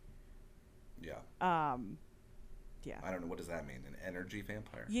there. Yeah. Yeah. I don't know, what does that mean? An energy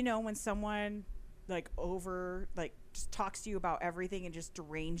vampire? You know, when someone just talks to you about everything and just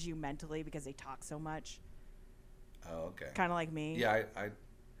drains you mentally because they talk so much. Oh, okay. Kind of like me.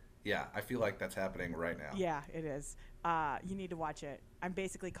 Yeah, I feel like that's happening right now. Yeah, it is. You need to watch it. I'm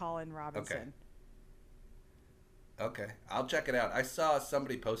basically Colin Robinson. Okay, I'll check it out. I saw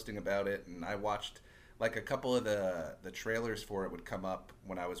somebody posting about it, and I watched like a couple of the trailers for it would come up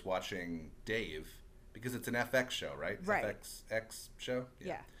when I was watching Dave, because it's an FX show, right? Right. FX show.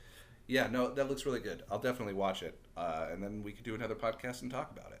 Yeah. Yeah. No, that looks really good. I'll definitely watch it, and then we could do another podcast and talk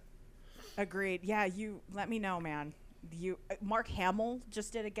about it. Agreed. Yeah, you let me know, man. Mark Hamill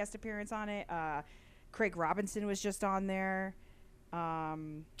just did a guest appearance on it. Craig Robinson was just on there.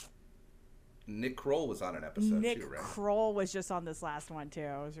 Nick Kroll was on an episode Nick too, right? Kroll was just on this last one too.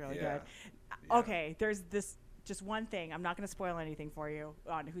 It was really Yeah. good. Yeah. Okay, there's this just one thing. I'm not going to spoil anything for you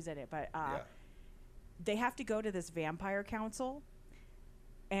on who's in it, but they have to go to this vampire council,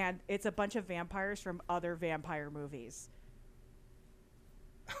 and it's a bunch of vampires from other vampire movies.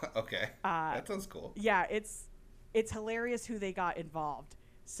 Okay, that sounds cool. Yeah, it's hilarious who they got involved.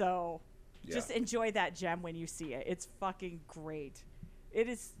 So just Yeah. enjoy that gem when you see it. It's fucking great.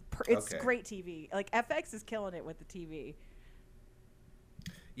 It's Okay. great TV. Like FX is killing it with the TV.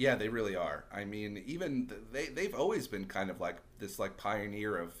 Yeah, they really are. I mean, even they've always been kind of like this like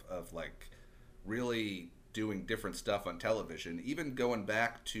pioneer of like really doing different stuff on television. Even going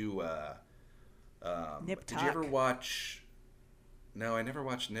back to Nip did you ever Tuck. watch? No, I never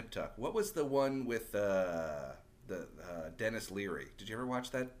watched Nip Tuck. What was the one with the Dennis Leary? Did you ever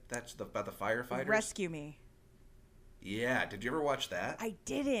watch that? That's about the firefighters. Rescue Me. Yeah, did you ever watch that? I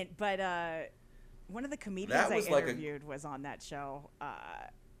didn't, but one of the comedians That I was like interviewed was on that show.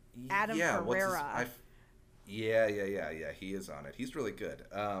 Adam what's his- Ferreira. Yeah. He is on it. He's really good.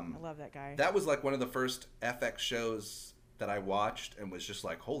 I love that guy. That was like one of the first FX shows that I watched and was just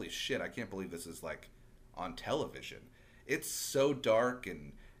like, holy shit, I can't believe this is like on television. It's so dark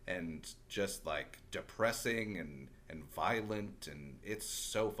and just like depressing and violent, and it's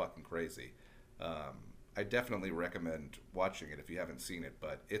so fucking crazy. I definitely recommend watching it if you haven't seen it,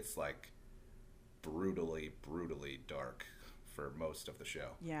 but it's like brutally dark for most of the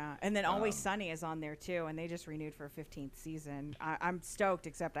show. Yeah, and then Always Sunny is on there too, and they just renewed for a 15th season. I'm stoked,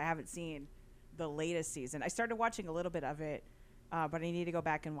 except I haven't seen the latest season. I started watching a little bit of it, but I need to go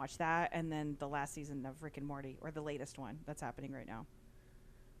back and watch that, and then the last season of Rick and Morty, or the latest one that's happening right now.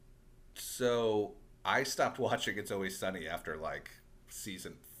 So I stopped watching It's Always Sunny after like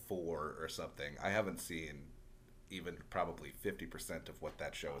season 4 or something. I haven't seen even probably 50% of what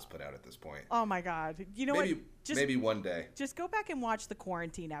that show has put out at this point. Oh my god! You know maybe, what? maybe one day. Just go back and watch the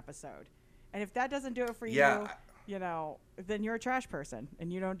quarantine episode, and if that doesn't do it for Yeah, you, then you're a trash person,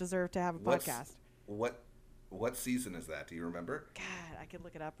 and you don't deserve to have a podcast. What season is that? Do you remember? God, I could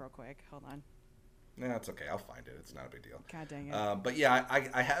look it up real quick. Hold on. No, it's okay. I'll find it. It's not a big deal. God dang it. But yeah,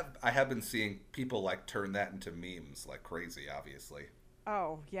 I have been seeing people like turn that into memes like crazy, obviously,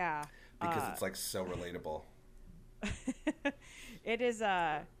 Oh yeah. because it's like so relatable. It is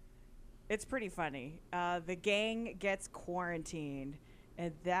it's pretty funny. The gang gets quarantined,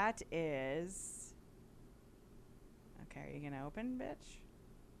 and that is okay. Are you gonna open,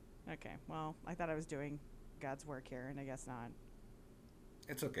 bitch? Okay. Well, I thought I was doing God's work here, and I guess not.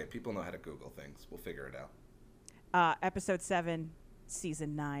 It's okay. People know how to Google things. We'll figure it out. Episode 7,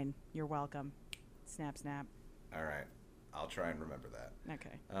 season 9. You're welcome. Snap, snap. All right. I'll try and remember that.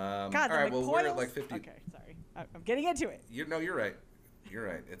 Okay. God, God, all the right. Well, we're at McCoyles- like 50. Okay, sorry. I'm getting into it. You're right. You're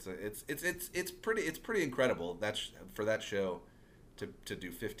right. It's pretty incredible for that show to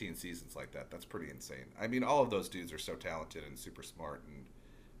do 15 seasons like that. That's pretty insane. I mean, all of those dudes are so talented and super smart, and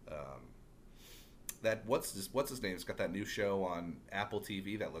that what's his name? He's got that new show on Apple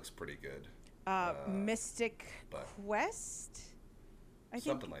TV that looks pretty good. Mystic but- Quest? I think.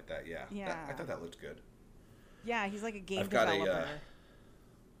 Something like that. Yeah. Yeah. I thought that looked good. Yeah, he's like a game I've got developer.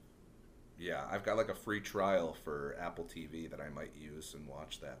 I've got like a free trial for Apple TV that I might use and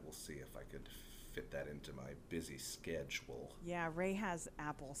watch that. We'll see if I could fit that into my busy schedule. Yeah, Ray has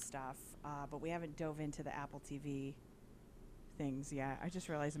Apple stuff, but we haven't dove into the Apple TV things yet. I just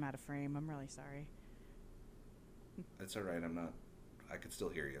realized I'm out of frame. I'm really sorry. That's all right. I can still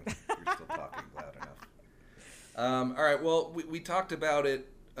hear you. You're still talking loud enough. All right. Well, we talked about it,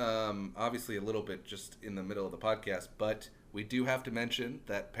 obviously a little bit just in the middle of the podcast, but we do have to mention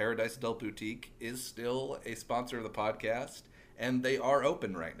that Paradise Adult Boutique is still a sponsor of the podcast, and they are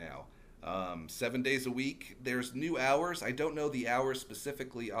open right now. 7 days a week. There's new hours. I don't know the hours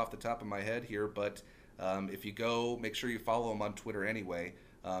specifically off the top of my head here, but if you go, make sure you follow them on Twitter anyway,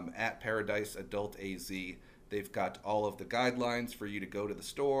 at Paradise Adult AZ. They've got all of the guidelines for you to go to the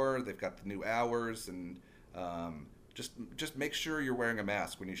store. They've got the new hours, and just make sure you're wearing a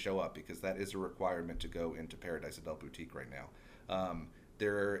mask when you show up, because that is a requirement to go into Paradise Adult Boutique right now.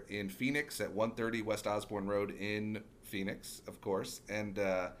 They're in Phoenix at 130 West Osborne Road in Phoenix, of course, and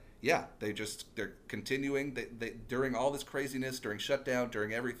yeah, they're continuing. They during all this craziness, during shutdown,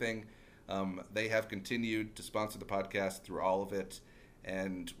 during everything, they have continued to sponsor the podcast through all of it.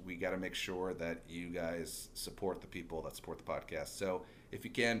 And we got to make sure that you guys support the people that support the podcast. So if you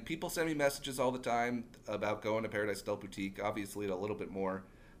can, people send me messages all the time about going to Paradise Adult Boutique. Obviously, a little bit more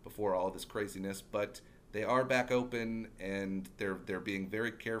before all this craziness, but they are back open, and they're being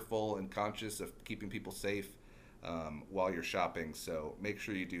very careful and conscious of keeping people safe while you're shopping. So make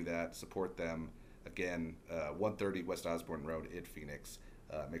sure you do that. Support them. Again, 130 West Osborne Road in Phoenix.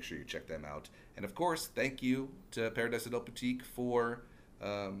 Make sure you check them out. And of course, thank you to Paradise Adult Boutique for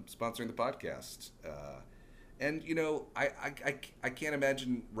sponsoring the podcast. And you know, I can't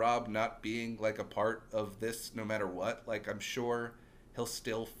imagine Rob not being like a part of this no matter what. Like, I'm sure he'll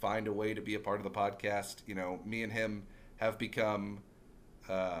still find a way to be a part of the podcast. You know, me and him have become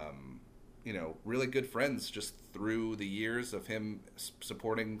you know, really good friends just through the years of him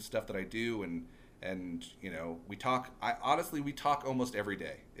supporting stuff that I do, and you know, we talk. We talk almost every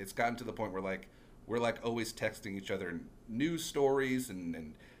day. It's gotten to the point where we're always texting each other news stories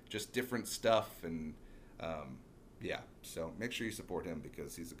and just different stuff, and yeah. So make sure you support him,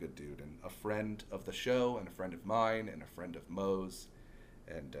 because he's a good dude and a friend of the show and a friend of mine and a friend of Mo's,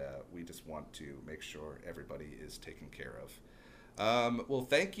 and we just want to make sure everybody is taken care of. Well,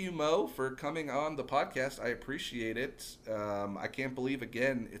 thank you, Mo, for coming on the podcast. I appreciate it. I can't believe,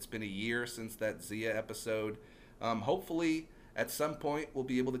 again, it's been a year since that Zia episode. Hopefully, at some point, we'll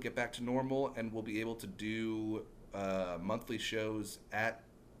be able to get back to normal, and we'll be able to do monthly shows at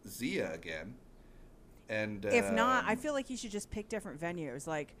Zia again. And if not, I feel like you should just pick different venues,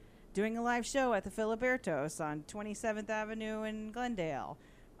 like doing a live show at the Filibertos on 27th Avenue in Glendale.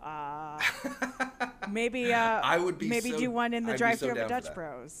 Maybe I would be maybe so, do one in the I'd drive-thru be so of down Dutch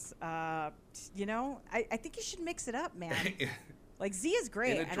for that. Bros. You know, I think you should mix it up, man. Like, Z is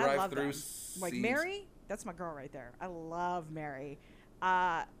great, In a and I love drive-thru them. Like scenes. Mary, that's my girl right there. I love Mary.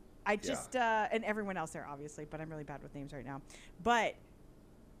 I just and everyone else there, obviously, but I'm really bad with names right now. But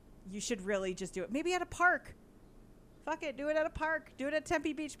you should really just do it. Maybe at a park. Fuck it, do it at a park. Do it at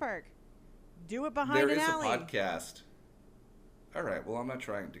Tempe Beach Park. Do it behind an alley. There is a podcast. All right. Well, I'm not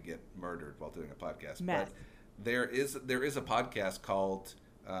trying to get murdered while doing a podcast, Meth. but there is a podcast called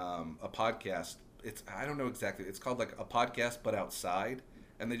a podcast. I don't know exactly. It's called like a podcast, but outside,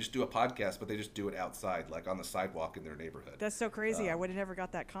 and they just do a podcast, but they just do it outside, like on the sidewalk in their neighborhood. That's so crazy. I would have never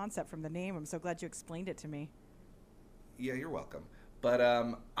got that concept from the name. I'm so glad you explained it to me. Yeah, you're welcome. But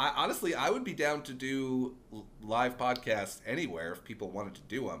I would be down to do live podcasts anywhere if people wanted to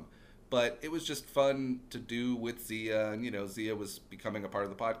do them. But it was just fun to do with Zia, and you know, Zia was becoming a part of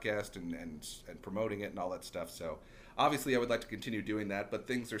the podcast and promoting it and all that stuff. So obviously, I would like to continue doing that. But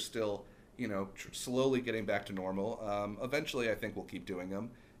things are still, you know, slowly getting back to normal. Eventually, I think we'll keep doing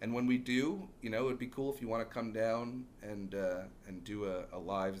them. And when we do, you know, it'd be cool if you want to come down and do a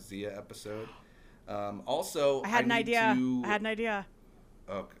live Zia episode. Also, I had an idea.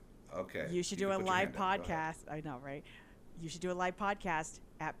 Okay. Okay. You should can do a put your live hand down. Go ahead. podcast. I know, right? You should do a live podcast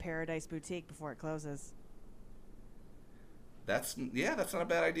at Paradise Boutique before it closes. That's not a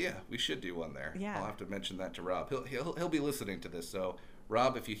bad idea. We should do one there. Yeah. I'll have to mention that to Rob. He'll be listening to this. So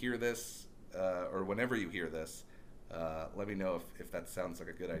Rob, if you hear this, or whenever you hear this, let me know if that sounds like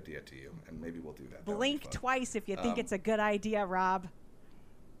a good idea to you, and maybe we'll do that. That would be Blink fun. twice if you think it's a good idea, Rob.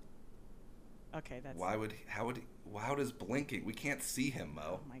 Okay, that's. How does blinking? We can't see him,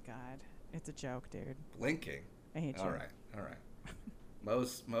 Mo. Oh my God, it's a joke, dude. Blinking. I hate you. All right.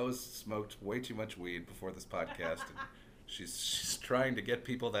 Mo's smoked way too much weed before this podcast, and she's trying to get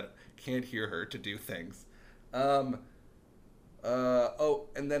people that can't hear her to do things. And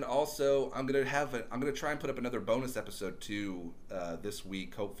then also I'm gonna try and put up another bonus episode too this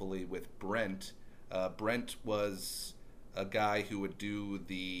week, hopefully with Brent. Brent was a guy who would do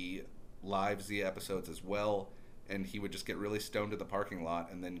the live Zia episodes as well, and he would just get really stoned at the parking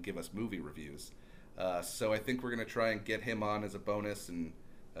lot and then give us movie reviews. So I think we're going to try and get him on as a bonus and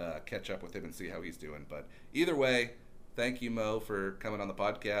catch up with him and see how he's doing. But either way, thank you, Mo, for coming on the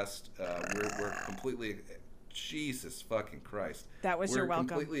podcast. We're completely... Jesus fucking Christ. That was your welcome.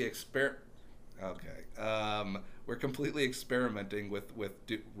 We're completely experimenting with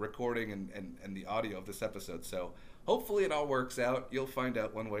recording and the audio of this episode. So hopefully it all works out. You'll find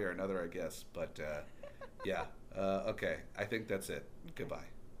out one way or another, I guess. But yeah. Okay. I think that's it. Goodbye.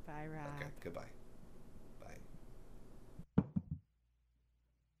 Bye, Rob. Okay. Goodbye.